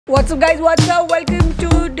What's up guys, what's up? Welcome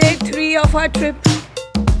to day 3 of our trip.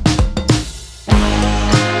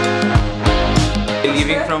 We're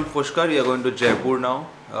leaving from Pushkar, we are going to Jaipur now.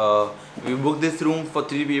 We booked this room for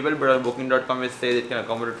 3 people, but on booking.com it says it can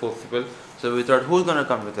accommodate 4 people. So we thought, who's gonna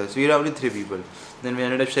come with us? We are only 3 people. Then we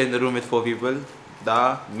ended up sharing the room with 4 people.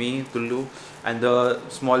 Da, me, Tullu, and the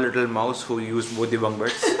small little mouse who used both the bunk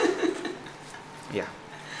beds. Yeah.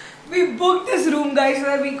 We booked this room guys so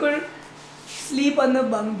that we could sleep on the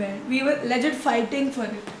bunk bed. We were legit fighting for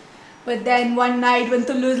it. But then one night when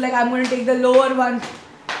Tullu was like, I'm going to take the lower one,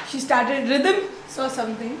 she started rhythm, saw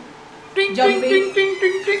something. Ting, jumping. ting, ting,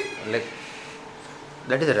 ting, ting. Like,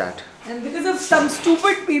 that is a rat. And because of some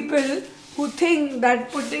stupid people who think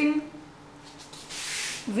that putting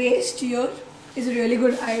waste here is a really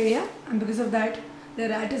good idea, and because of that, the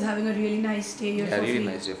rat is having a really nice stay here for really free.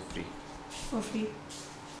 nice day for free. For free.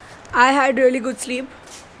 I had really good sleep.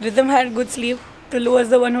 Rhythm had good sleep. Tullu was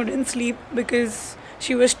the one who didn't sleep because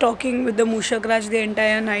she was talking with the Mushak Raj the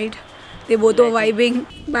entire night. They both were vibing.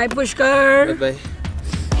 Bye Pushkar. Bye bye.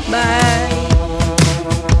 Bye.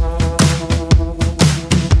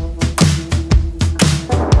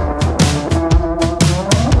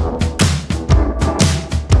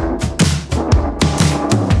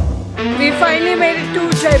 We finally made it to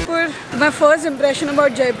Jaipur. My first impression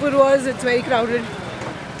about Jaipur was it's very crowded.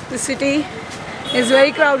 The city is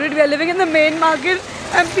very crowded. We are living in the main market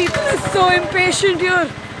and people are so impatient here.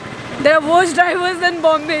 There are worse drivers than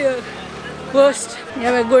Bombay here. Worst.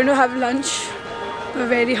 Yeah, we're going to have lunch. We're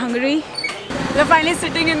very hungry. We're finally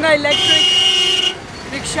sitting in the electric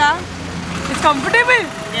rickshaw. It's comfortable.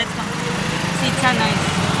 Yeah, it's comfortable. Seats are nice.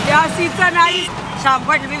 Yeah, seats are nice. Sharp,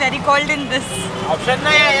 but it will be very cold in this. Option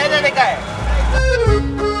nahi hai, ye jane ka hai.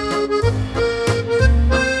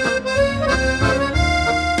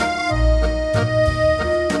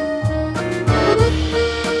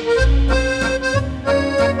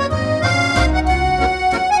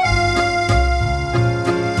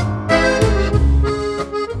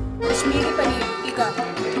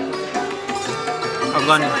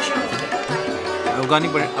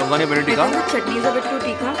 Afghani paneer tikka. The chutney is a bit too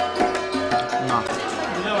tikka. No.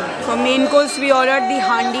 For main course, we ordered the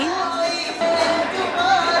handi.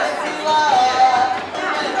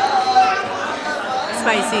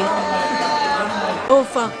 Spicy. Oh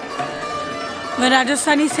fuck. When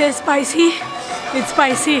Rajasthani says spicy, it's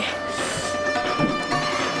spicy.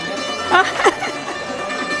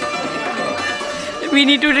 We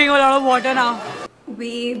need to drink a lot of water now.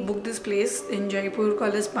 We booked this place in Jaipur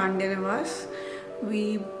called as Pandya Nivas.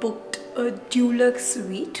 We booked a deluxe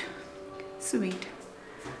suite. Sweet.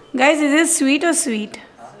 Guys, is this sweet or sweet?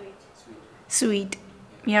 Sweet.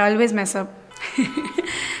 Yeah, I always mess up.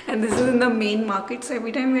 And this is in the main market. So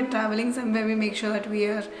every time we're traveling somewhere, we make sure that we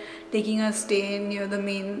are taking our stay near the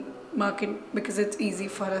main market because it's easy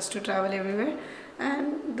for us to travel everywhere.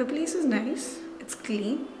 And the place is nice. It's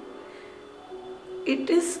clean. It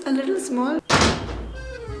is a little small.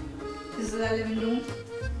 This is our living room.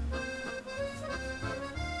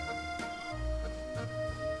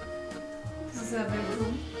 This is our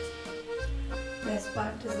bedroom. Best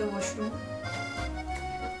part is the washroom.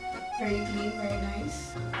 Very clean, very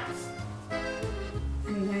nice.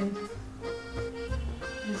 And then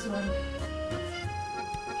this one.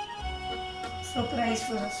 Surprise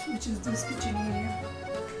for us, which is this kitchen area.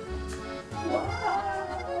 Wow!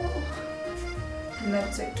 And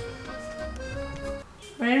that's it.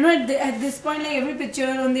 But I don't know, at this point, like every picture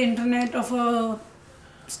on the internet of a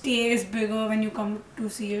stay is bigger when you come to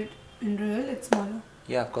see it in real, it's smaller.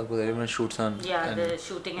 Yeah, of course, because everyone shoots on the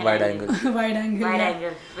shooting wide angle. Wide angle. Wide Yeah.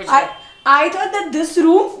 angle. Which I thought that this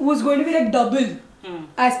room was going to be like double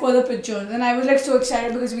as per the pictures, and I was like so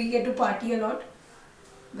excited because we get to party a lot.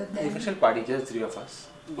 But then, Official party, just 3 of us.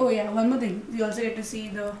 oh yeah, one more thing, we also get to see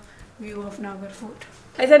the view of Nagar Fort.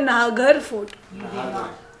 I said Nagar Fort. Nahagar.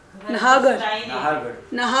 Nahargarh.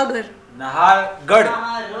 Nahagar. Nahargarh.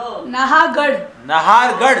 Nahagar.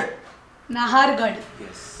 Nahargarh. Nahargarh.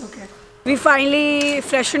 Yes. Okay. We finally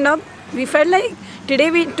freshened up. We felt like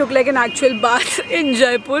today we took like an actual bath in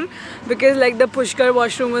Jaipur because like the Pushkar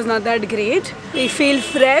washroom was not that great. We feel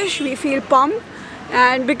fresh, we feel pumped,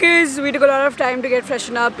 and because we took a lot of time to get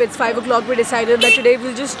freshened up, it's 5 o'clock, we decided that today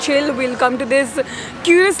we'll just chill. We'll come to this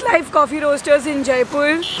Curious Life Coffee Roasters in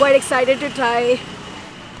Jaipur. Quite excited to try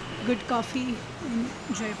good coffee in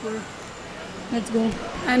Jaipur. Let's go.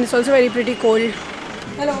 And it's also very pretty cold.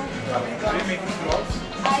 Hello.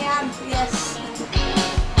 I am, yes.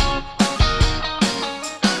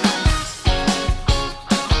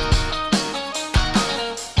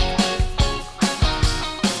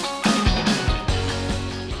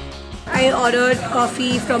 I ordered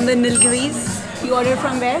coffee from the Nilgiris. You ordered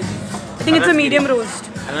from where? I think it's a medium roast.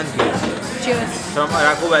 Cheers. From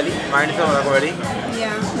Araku Valley. Mine is from Araku Valley.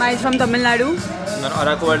 Yeah, mine is from Tamil Nadu. No,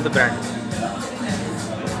 Araku Valley is the brand.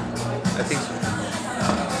 I think so.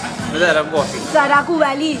 This is Araku coffee. It's Araku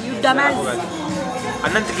Valley, you dumbass. Araku Valley.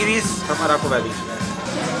 Anantagiri is from Araku Valley.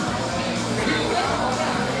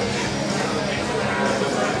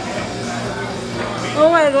 Oh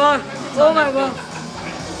my god. Oh my god.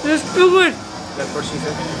 This is too good. That's what she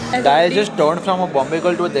said. Dai is just turned from a Bombay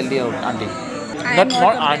girl to a Delhi auntie.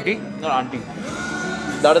 Not auntie. Not auntie.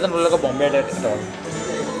 That doesn't look like a Bombay at all.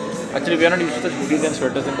 Actually, we are not used to such hoodies and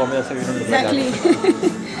sweaters in Bombay, so we don't look Exactly. like that.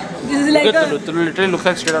 This is like literally looks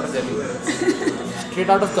like straight out of Delhi. Straight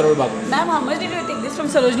out of Karol Bagh. Ma'am, how much did you take this from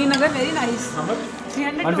Sarojini Nagar? Very nice. How much?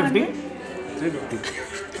 300, 150?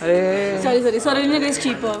 350. Sorry. Sarojini Nagar is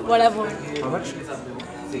cheaper. Whatever. How much?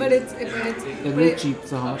 But it's very cheap,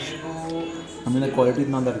 so how much? I mean, the quality is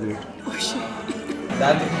not that great. Oh shit.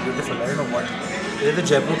 That's beautiful. I don't know what. Is it the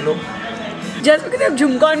Jaipur look? Just because you have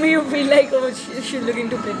jhumka on me, you feel like, oh, she's looking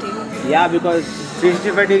too pretty. Yeah, because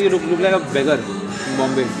 365 days you look like a beggar in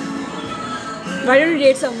Bombay. Why don't you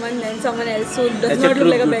date someone then, someone else who does That's not look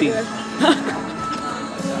like a beauty. beggar?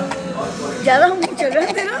 ज़्यादा हम चल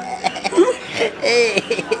रहे थे ना?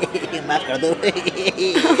 माफ कर दो.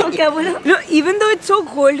 क्या बोला? No, even though it's so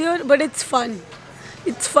cold here, but it's fun.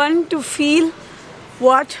 It's fun to feel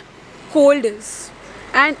what cold is.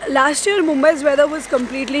 And last year Mumbai's weather was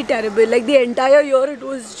completely terrible. Like the entire year it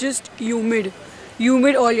was just humid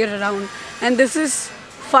all year around. And this is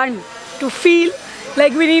fun to feel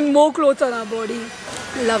like we need more clothes on our body.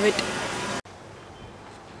 Love it.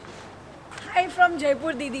 Hi from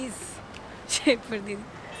Jaipur Didis. Jaipur Didi.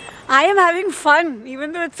 I am having fun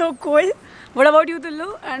even though it's so cold. What about you,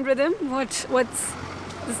 Tullu and Rhythm? What's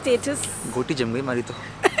the status? गोटी जम गई मारी तो.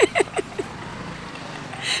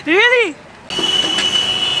 Really?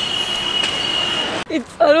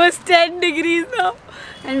 It's almost 10 degrees now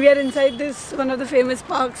and we are inside this one of the famous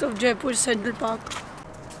parks of Jaipur, Central Park.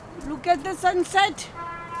 Look at the sunset.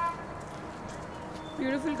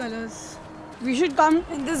 Beautiful colors. We should come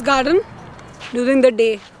in this garden during the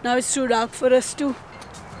day. Now it's too dark for us to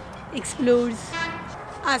explore.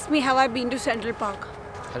 Ask me how I've been to Central Park.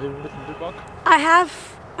 Have you been to Central Park? I have.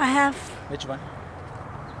 Which one?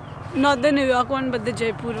 Not the New York one, but the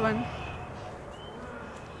Jaipur one.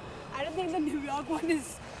 I don't think the New York one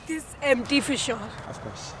is this empty for sure. Of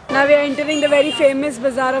course. Now we are entering the very famous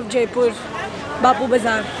bazaar of Jaipur, Bapu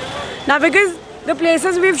Bazaar. Now because the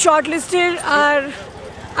places we've shortlisted are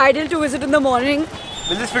ideal to visit in the morning.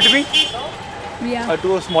 Will this fit me? Yeah. Or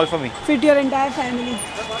too small for me? Fit your entire family.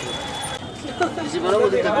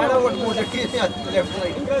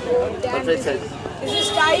 Damn, this is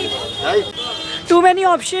tight. Too many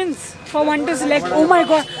options for one to select. Oh my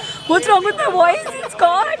god. What's wrong with my voice? It's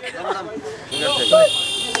gone.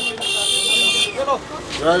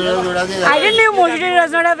 I didn't know Mojito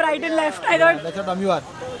does not have right and left. I thought. That's how dumb you are.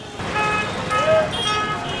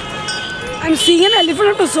 I'm seeing an elephant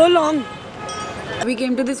after so long. We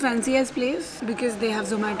came to this fancy ass place because they have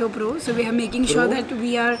Zomato Pro. So we are making sure that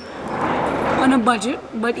we are on a budget,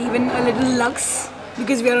 but even a little luxe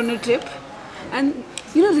because we are on a trip. And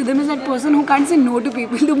you know, Rhythm is that person who can't say no to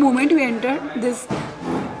people. The moment we entered, this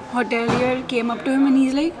hotelier came up to him and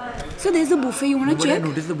he's like, so there's a buffet, you want to check? I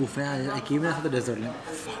noticed the buffet. I came in after the dessert. Like,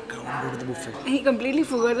 fuck, I want to go to the buffet. And he completely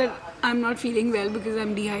forgot that I'm not feeling well because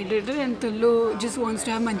I'm dehydrated and Tullu just wants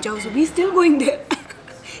to have manchao. So he's still going there.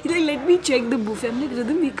 He's like, let me check the buffet. I'm like,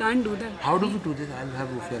 Rhythm, we can't do that. How do we do this? I'll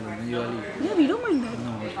have buffet alone. You all eat. Yeah, we don't mind that.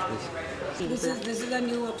 No, This is a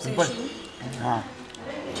new obsession. हाँ.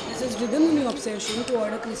 This is Rhythm's new obsession to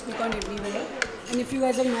order crispy corn everywhere. And if you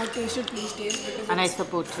guys have not tasted, please taste because And I it's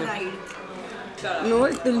support you. fried. No,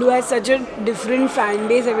 Tullu has such a different fan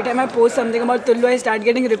base. Every time I post something about Tullu, I start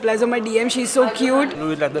getting replies on my DM. She's so cute. You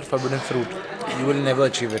will like that forbidden fruit. You will never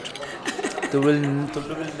achieve it. Tullu will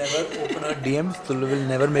never open her DMs. Tullu will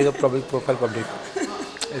never make a public profile public.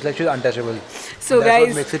 It's like she's untouchable. So that's guys,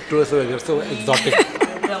 what makes it true, so exotic.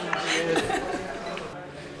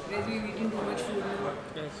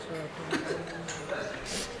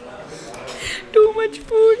 too much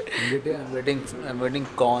food. I'm waiting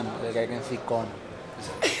corn. Like I can see corn.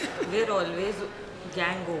 We're always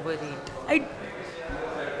gang overeat.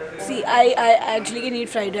 I actually can eat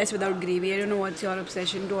fried rice without gravy. I don't know what's your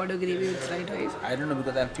obsession to order gravy with fried rice. I don't know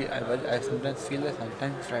because I sometimes feel that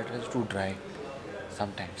sometimes fried rice is too dry.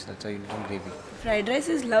 Sometimes that's why you need gravy. Fried rice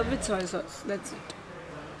is love with soy sauce. That's it.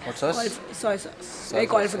 What sauce? Soy sauce. I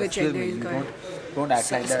call for the check. Don't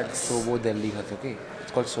act like that. So both Delhi has okay.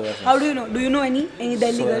 It's called soya sauce. How do you know? Do you know any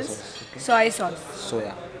Delhi Soya girls? sauce, okay. Soy sauce.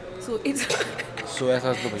 Soya. So it's Soya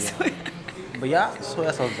sauce दो भैया. भैया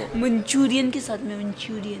soya sauce दो. Manchurian के साथ में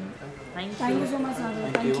Manchurian. Thank you. So much,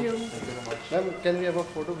 Sagar. Thank you. Ma'am, can we have a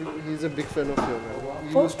photo? He's a big fan of yours.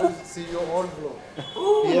 He used to see your all vlog.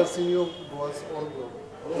 He has seen your voice all vlog.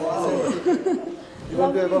 You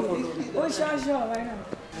want to have a photo? Oh, sure. Why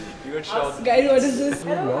not? You got shot. Guys, what is this?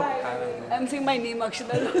 Hello, hi. I'm saying my name,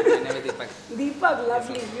 Akshita. My name is Deepak. Deepak,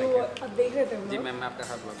 lovely. You अब देख रहे थे हम जी लोग? Ma'am मैं आपका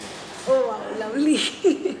साथ बोल Oh wow, lovely.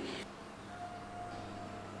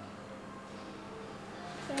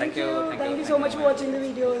 Thank you. Thank you so much for watching the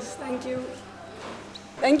videos. Thank you.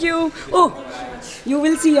 Thank you. Oh, you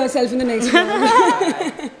will see yourself in the next one.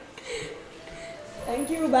 Thank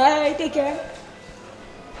you. Bye. Take care.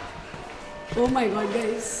 Oh my god,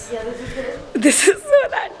 guys. This is so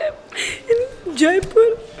random. In Jaipur.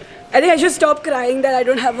 I think I should stop crying that I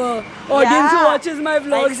don't have a audience who watches my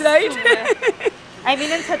vlogs, right? I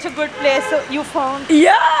mean, in such a good place you found.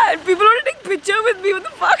 Yeah, and people want to take picture with me. What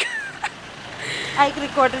the fuck? I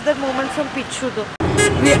recorded that moment from Pichu though.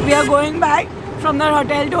 We are going back from the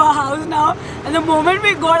hotel to our house now, and the moment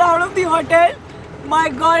we got out of the hotel, my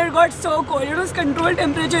god, it got so cold. It was controlled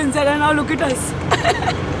temperature inside, and now look at us.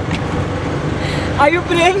 Are you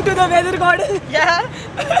praying to the weather goddess? Yeah.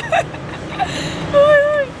 Oh my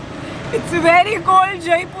god. It's very cold,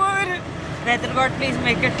 Jaipur. Weather god, please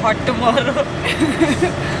make it hot tomorrow.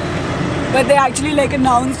 But they actually like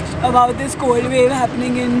announced about this cold wave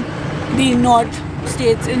happening in the north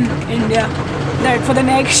states in India. That for the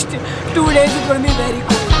next 2 days it's going to be very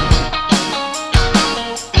cold.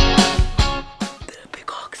 There are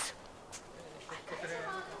peacocks.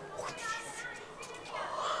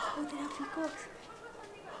 Oh, there are peacocks.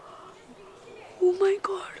 Oh my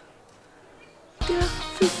god. There are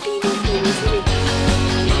 15 of them.